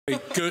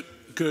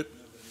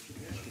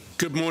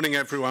Good morning,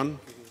 everyone,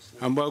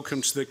 and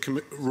welcome to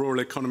the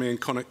Rural Economy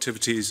and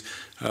Connectivity's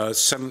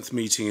 7th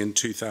meeting in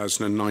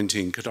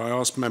 2019. Could I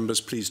ask members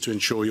please to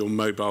ensure your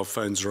mobile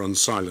phones are on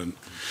silent?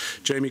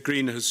 Jamie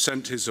Green has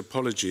sent his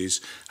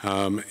apologies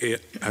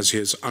as he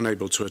is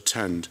unable to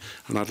attend,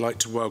 and I'd like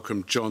to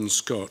welcome John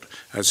Scott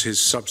as his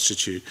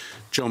substitute.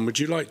 John, would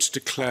you like to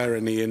declare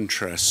any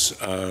interests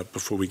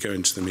before we go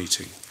into the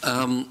meeting?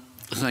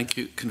 Thank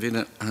you,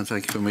 Convener, and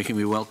thank you for making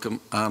me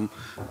welcome.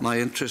 My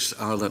interests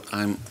are that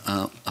I'm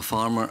a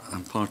farmer.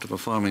 I'm part of a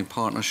farming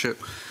partnership.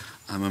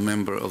 I'm a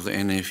member of the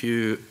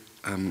NFU.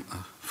 I'm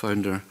a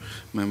founder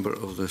member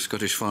of the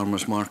Scottish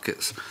Farmers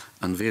Markets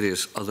and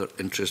various other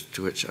interests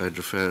to which I'd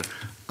refer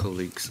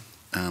colleagues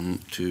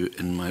to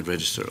in my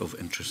register of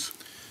interests.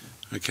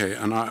 Okay,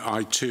 and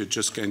I too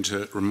just going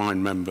to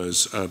remind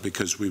members,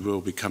 because we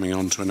will be coming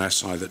on to an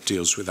SI that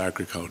deals with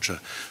agriculture,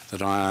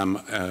 that I am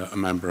a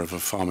member of a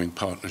farming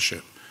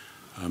partnership.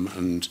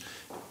 And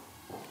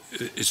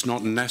it's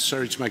not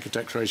necessary to make a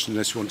declaration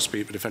unless you want to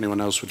speak, but if anyone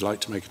else would like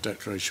to make a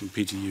declaration,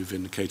 Peter, you've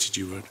indicated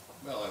you would.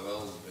 Well, I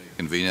will,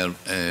 Convener.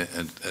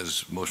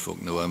 As most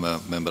folk know, I'm a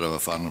member of a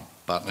farming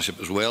partnership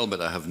as well, but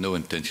I have no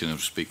intention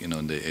of speaking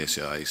on the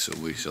SI, so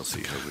we shall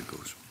see how it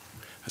goes.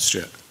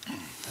 Stuart.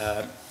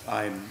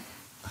 I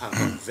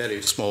have a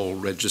very small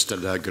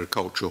registered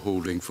agricultural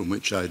holding from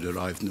which I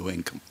derive no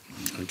income.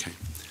 Okay,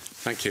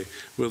 thank you.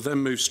 We'll then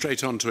move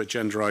straight on to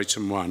agenda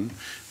item 1,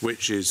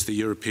 which is the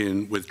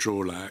European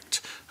Withdrawal Act,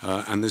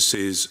 and this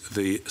is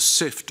the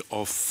sift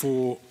of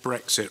 4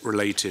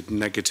 Brexit-related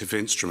negative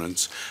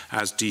instruments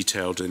as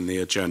detailed in the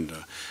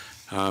agenda.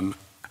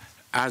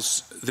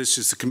 As this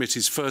is the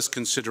committee's first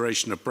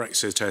consideration of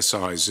Brexit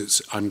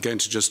SIs, I'm going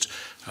to just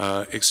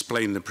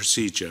explain the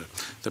procedure.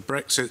 The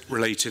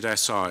Brexit-related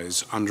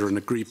SIs, under an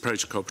agreed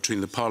protocol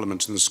between the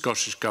Parliament and the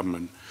Scottish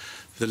Government,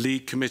 the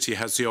lead committee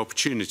has the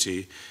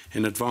opportunity,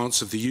 in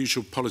advance of the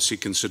usual policy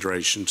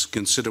consideration, to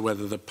consider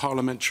whether the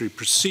parliamentary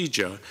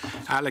procedure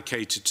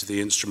allocated to the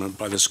instrument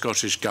by the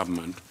Scottish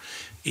Government,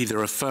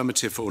 either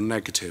affirmative or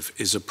negative,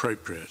 is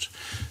appropriate.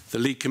 The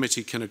lead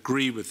committee can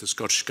agree with the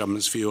Scottish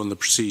Government's view on the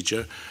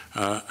procedure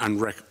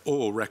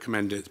or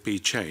recommend it be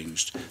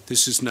changed.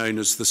 This is known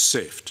as the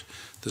SIFT.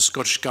 The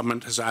Scottish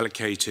Government has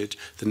allocated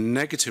the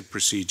negative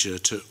procedure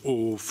to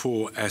all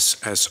 4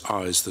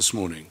 SSIs this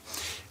morning.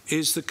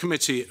 Is the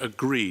committee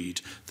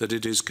agreed that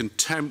it is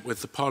content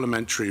with the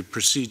parliamentary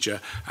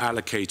procedure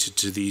allocated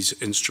to these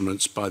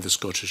instruments by the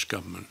Scottish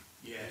Government?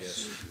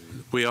 Yes.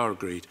 We are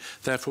agreed.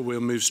 Therefore,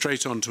 we'll move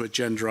straight on to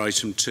agenda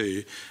item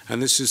 2,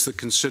 and this is the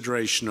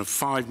consideration of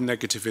 5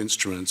 negative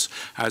instruments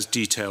as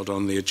detailed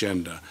on the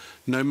agenda.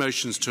 No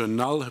motions to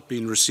annul have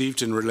been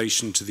received in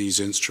relation to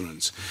these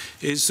instruments.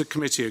 Is the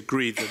committee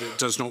agreed that it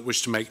does not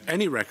wish to make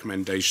any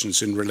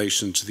recommendations in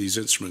relation to these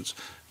instruments?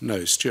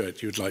 No.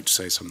 Stuart, you would like to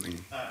say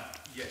something?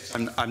 Yes.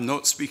 I'm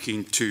not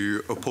speaking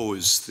to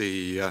oppose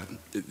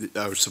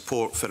our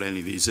support for any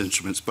of these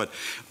instruments, but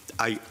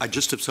I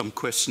just have some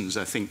questions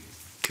I think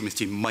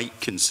committee might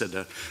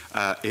consider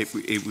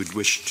it would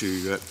wish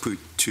to put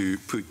to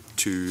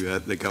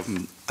the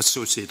government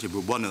associated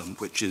with one of them,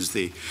 which is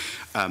the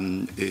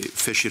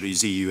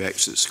Fisheries EU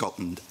Exit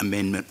Scotland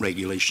Amendment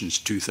Regulations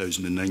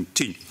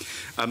 2019.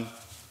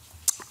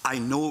 I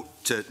note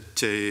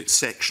to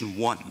section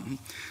 1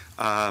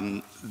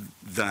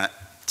 that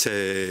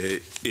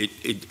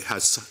it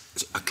has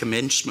a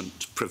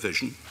commencement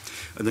provision,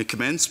 and the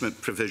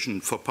commencement provision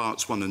for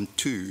parts 1 and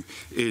 2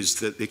 is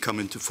that they come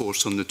into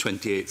force on the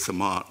 28th of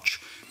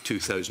March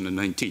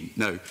 2019.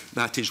 Now,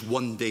 that is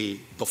 1 day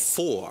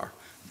before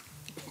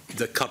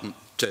the current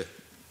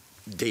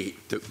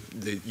date that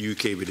the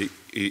UK would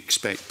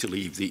expect to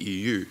leave the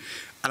EU.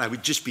 And I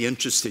would just be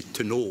interested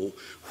to know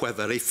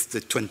whether, if the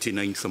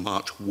 29th of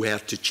March were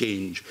to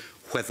change,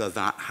 whether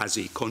that has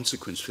a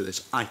consequence for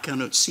this. I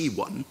cannot see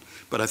one,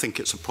 but I think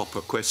it's a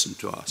proper question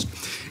to ask.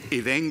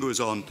 He then goes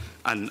on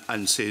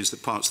and says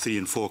that parts 3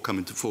 and 4 come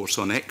into force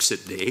on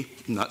exit day,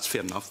 and that's fair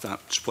enough,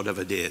 that's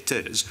whatever day it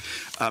is.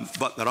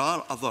 But there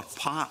are other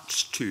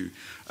parts to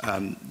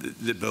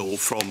the bill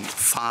from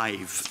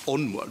 5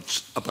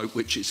 onwards, about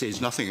which it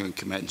says nothing on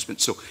commencement.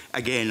 So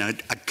again,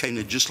 I'd kind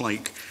of just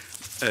like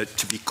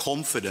to be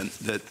confident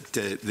that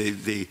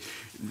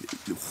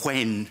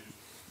when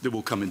they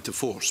will come into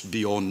force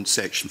beyond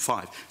section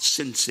 5,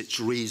 since it's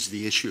raised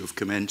the issue of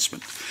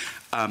commencement.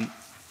 And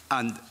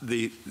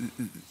the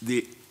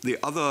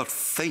other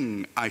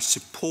thing, I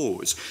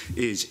suppose,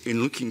 is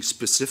in looking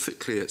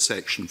specifically at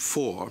section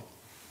 4,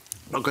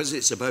 because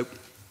it's about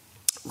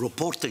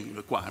reporting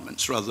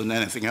requirements rather than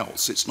anything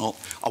else. It's not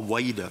a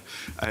wider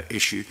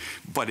issue,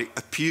 but it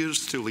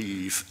appears to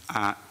leave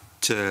at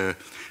where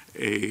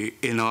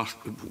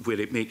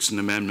it makes an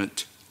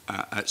amendment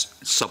at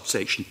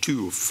subsection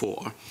 2 of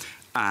 4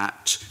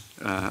 at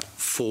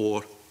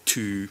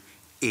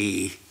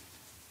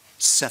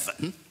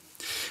 4.2a7.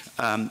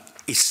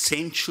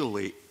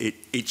 Essentially,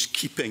 it's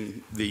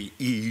keeping the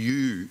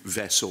EU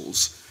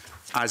vessels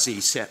as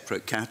a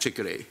separate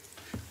category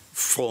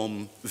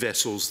from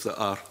vessels that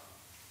are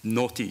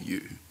not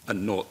EU.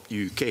 and not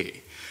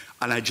UK.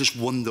 And I just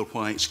wonder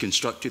why it's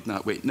constructed in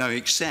that way. Now,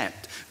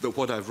 except that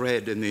what I've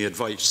read in the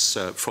advice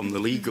from the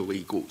legal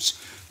eagles,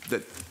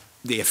 that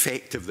the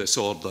effect of this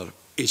order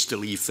is to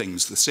leave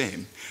things the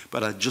same.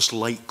 But I'd just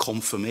like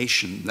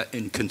confirmation that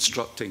in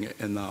constructing it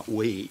in that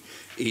way,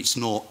 it's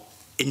not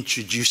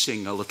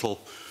introducing a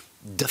little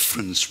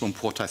difference from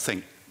what I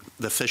think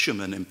the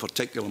fishermen in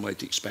particular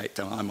might expect,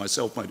 and I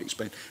myself might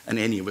expect, and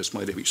any of us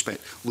might have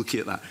expected, looking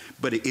at that.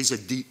 But it is a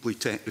deeply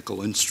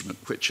technical instrument,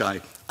 which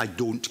I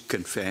don't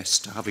confess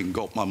to having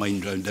got my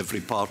mind around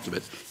every part of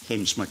it,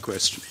 hence my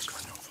question.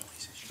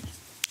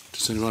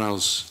 Does anyone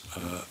else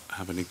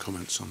have any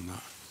comments on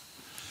that?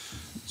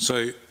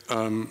 So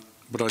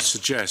what I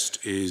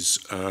suggest is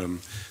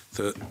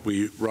that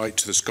we write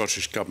to the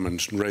Scottish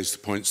Government and raise the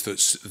points that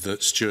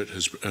Stuart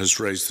has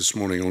raised this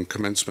morning on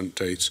commencement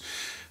dates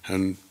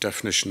and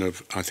definition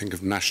of, I think,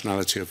 of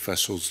nationality of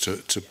vessels,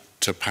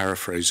 to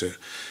paraphrase it,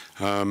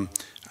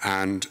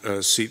 and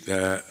seek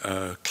their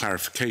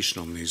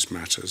clarification on these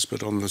matters.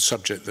 But on the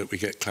subject that we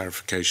get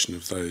clarification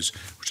of those,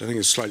 which I think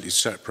is slightly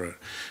separate,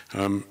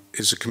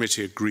 is the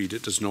committee agreed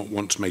it does not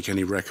want to make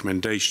any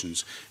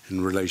recommendations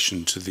in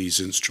relation to these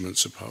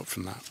instruments apart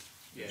from that?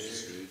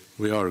 Yes.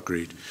 We are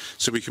agreed.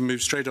 So we can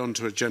move straight on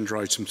to agenda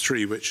item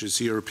 3, which is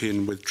the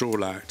European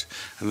Withdrawal Act.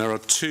 And there are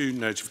 2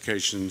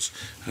 notifications,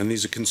 and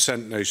these are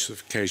consent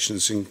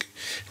notifications in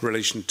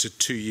relation to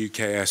 2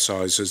 UK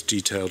SIs as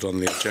detailed on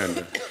the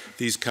agenda.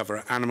 These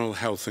cover animal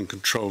health and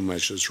control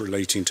measures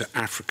relating to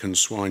African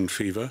swine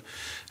fever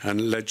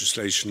and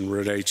legislation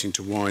relating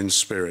to wine,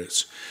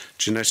 spirits,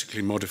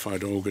 genetically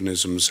modified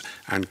organisms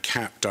and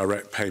cap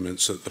direct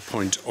payments at the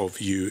point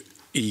of EU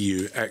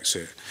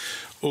exit.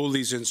 All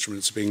these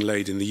instruments are being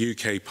laid in the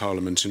UK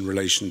Parliament in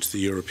relation to the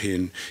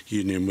European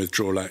Union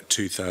Withdrawal Act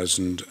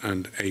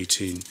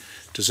 2018.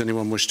 Does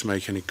anyone wish to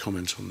make any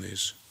comment on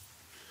these?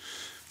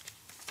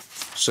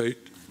 So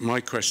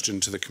my question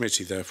to the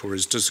committee, therefore,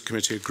 is does the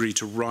committee agree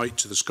to write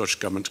to the Scottish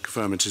Government to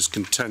confirm it is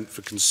content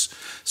for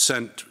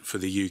consent for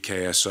the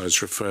UK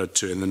SIs referred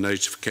to in the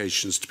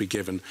notifications to be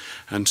given,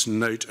 and to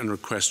note and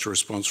request a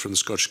response from the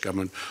Scottish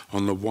Government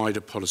on the wider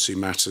policy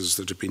matters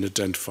that have been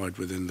identified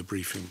within the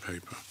briefing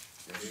paper?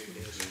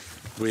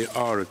 We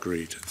are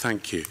agreed.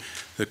 Thank you.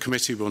 The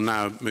committee will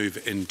now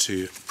move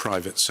into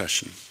private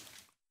session.